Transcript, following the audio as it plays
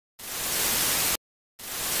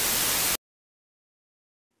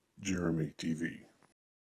Jeremy TV.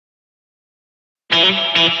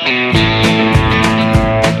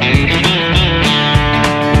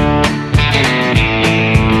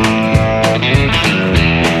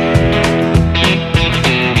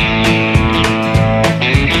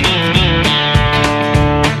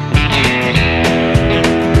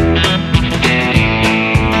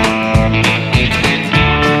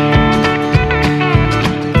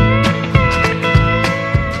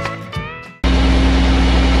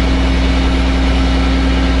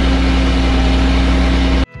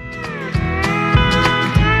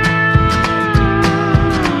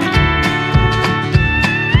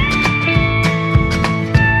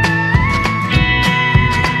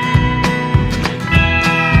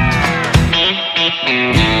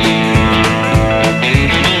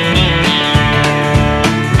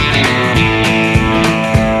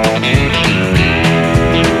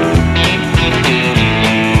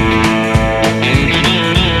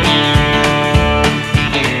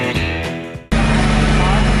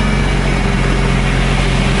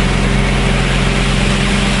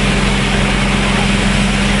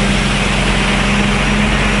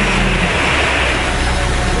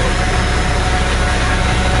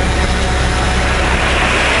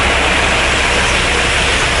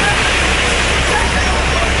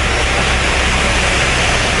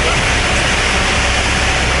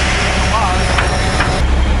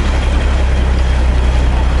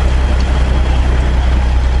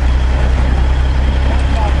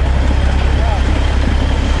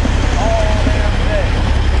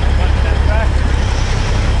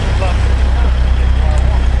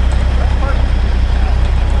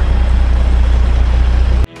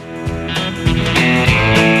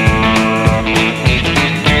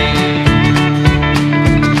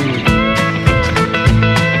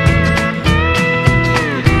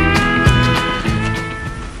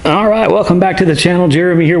 Welcome back to the channel.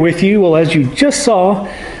 Jeremy here with you. Well, as you just saw,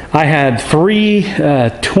 I had three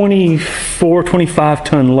 24, 25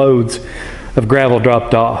 ton loads of gravel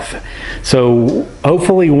dropped off. So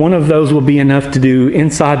hopefully one of those will be enough to do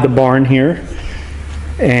inside the barn here,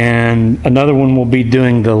 and another one will be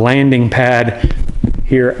doing the landing pad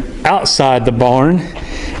here outside the barn,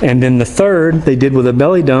 and then the third they did with a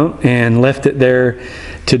belly dump and left it there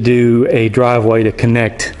to do a driveway to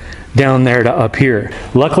connect down there to up here.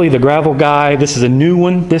 Luckily the gravel guy, this is a new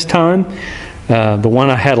one this time. The one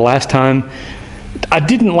I had last time, I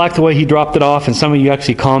didn't like the way he dropped it off, and some of you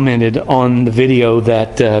actually commented on the video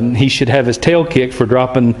that he should have his tail kicked for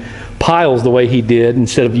dropping piles the way he did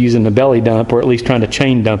instead of using the belly dump, or at least trying to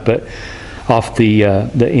chain dump it off the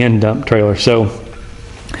end dump trailer. So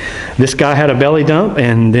this guy had a belly dump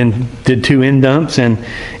and then did two end dumps, and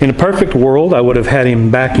in a perfect world I would have had him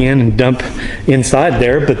back in and dump inside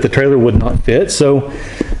there, but the trailer would not fit. So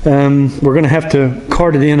we're going to have to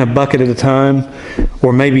cart it in a bucket at a time,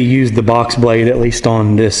 or maybe use the box blade at least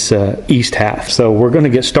on this east half. So we're going to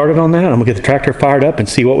get started on that. I'm going to get the tractor fired up and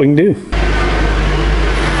see what we can do.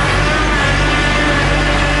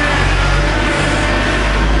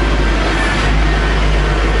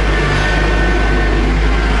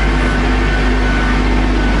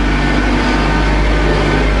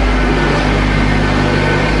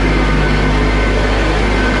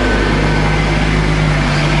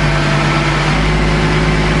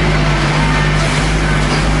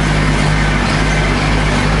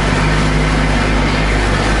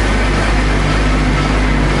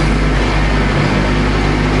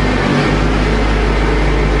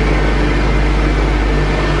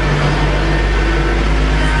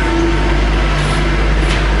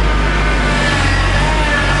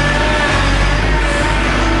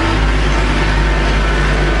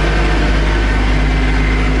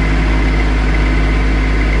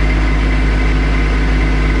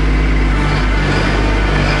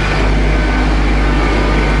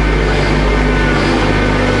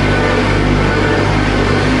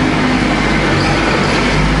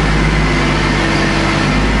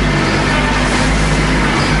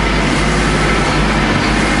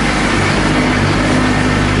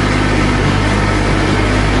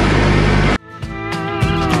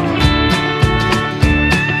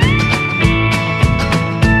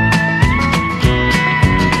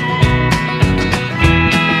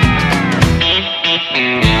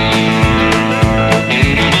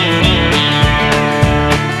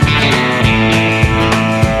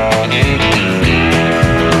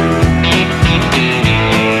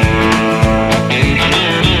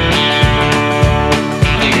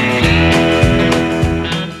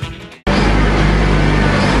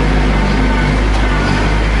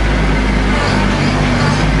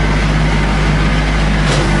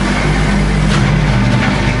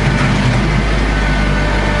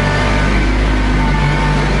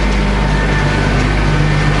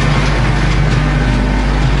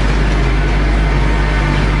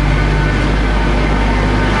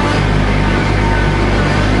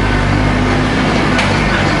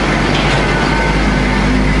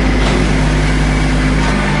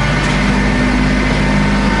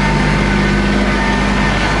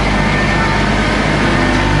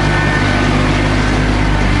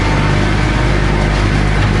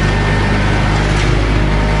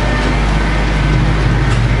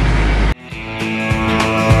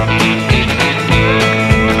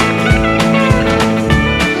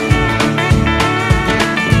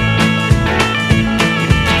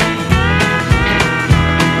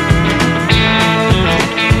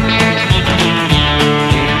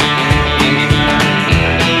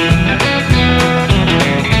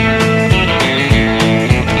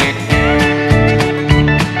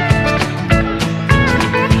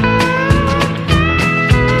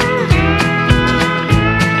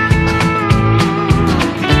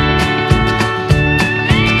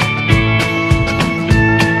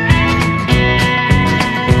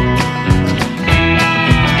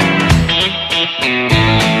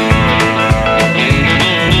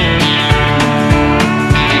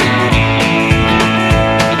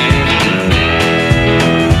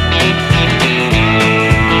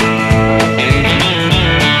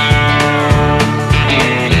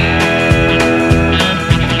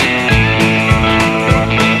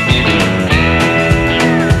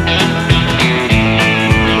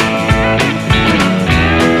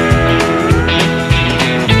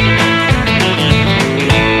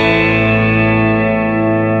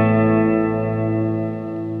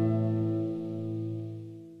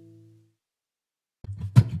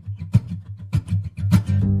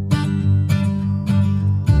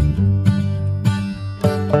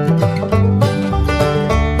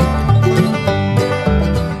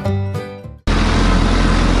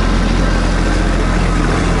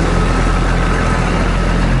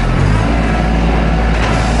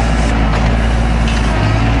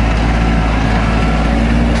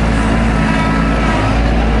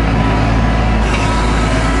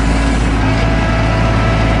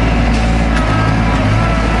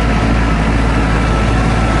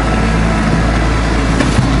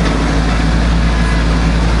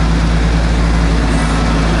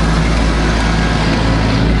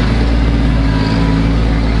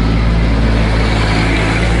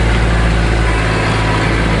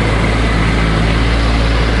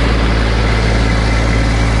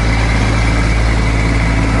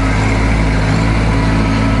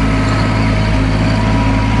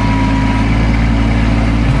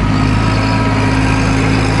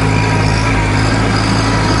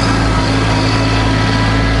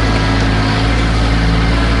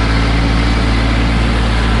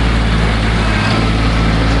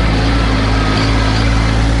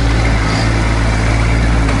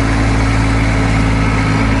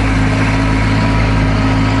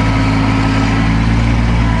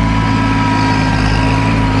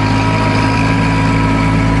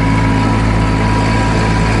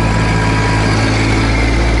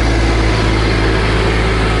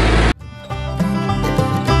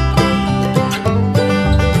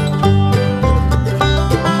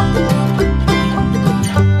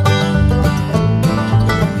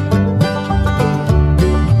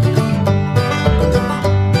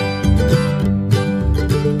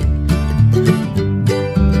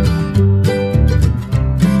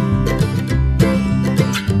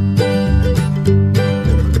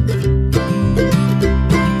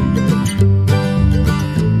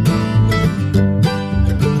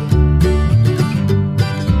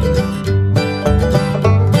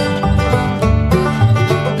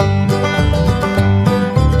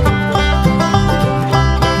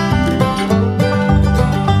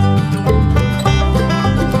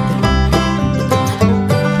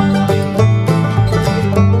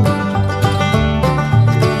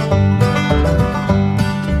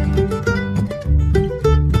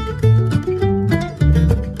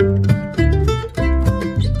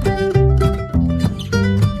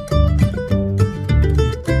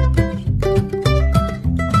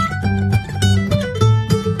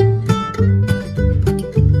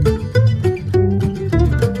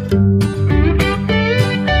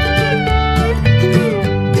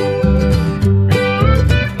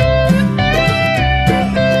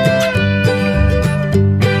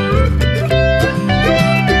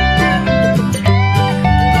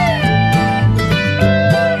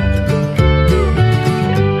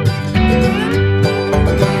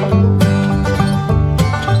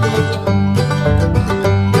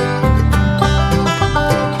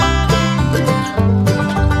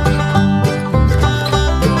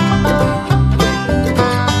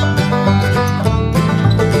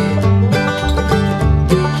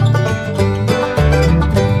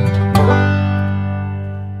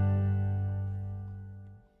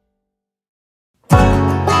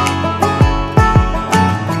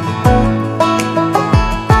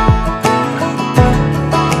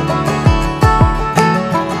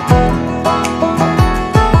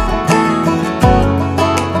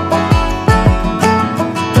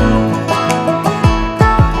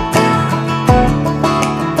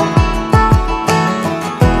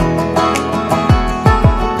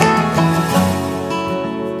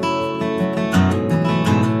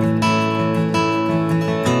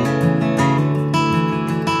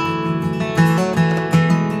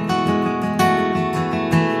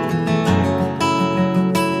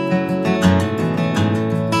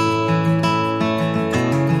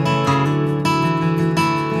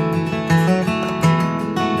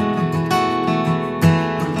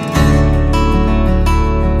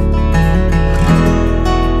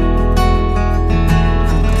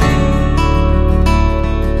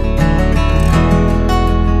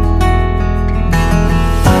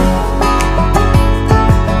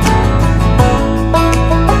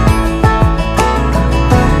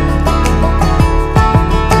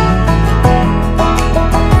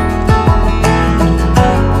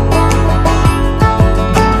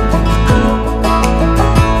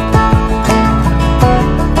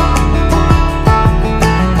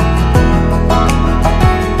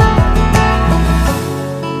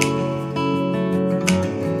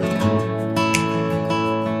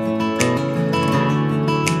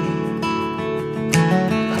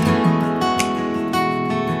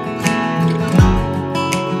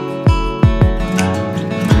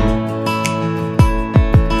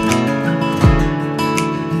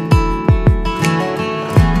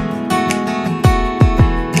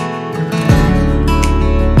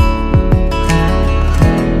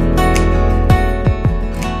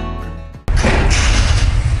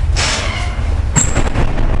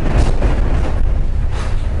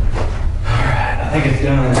 think it's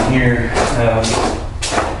done here.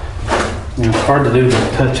 You know, it's hard to do the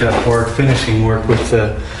touch-up work, finishing work with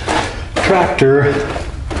the tractor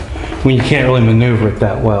when you can't really maneuver it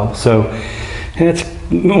that well. So it's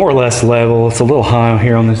more or less level. It's a little high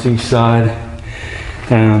here on this east side.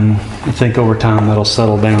 I think over time that'll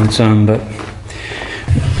settle down some, but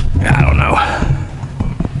I don't know.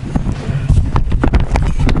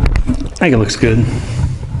 I think it looks good. I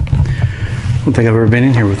don't think I've ever been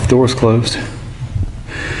in here with the doors closed.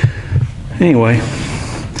 Anyway,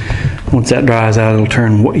 once that dries out, it'll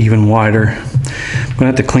turn even wider. I'm gonna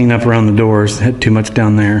have to clean up around the doors. I had too much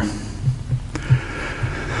down there.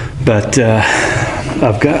 But the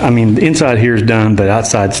inside here is done, but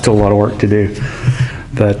outside still a lot of work to do.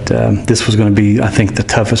 But this was gonna be, I think, the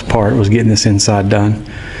toughest part was getting this inside done.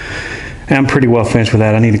 And I'm pretty well finished with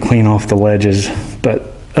that. I need to clean off the ledges,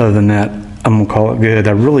 but other than that, I'm gonna call it good.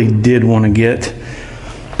 I really did want to get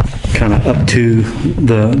kind of up to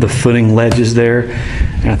the footing ledges there.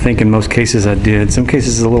 And I think in most cases I did. Some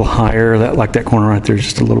cases it's a little higher, like that corner right there is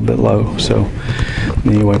just a little bit low. So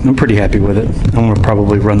anyway, I'm pretty happy with it. I'm gonna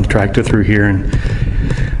probably run the tractor through here and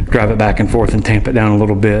drive it back and forth and tamp it down a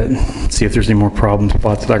little bit. See if there's any more problem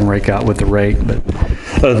spots that I can rake out with the rake. But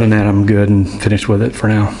other than that, I'm good and finished with it for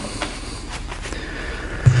now.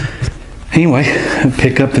 Anyway, I'll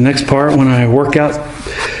pick up the next part when I work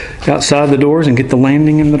outside the doors and get the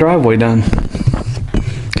landing and the driveway done.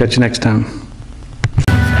 Catch you next time.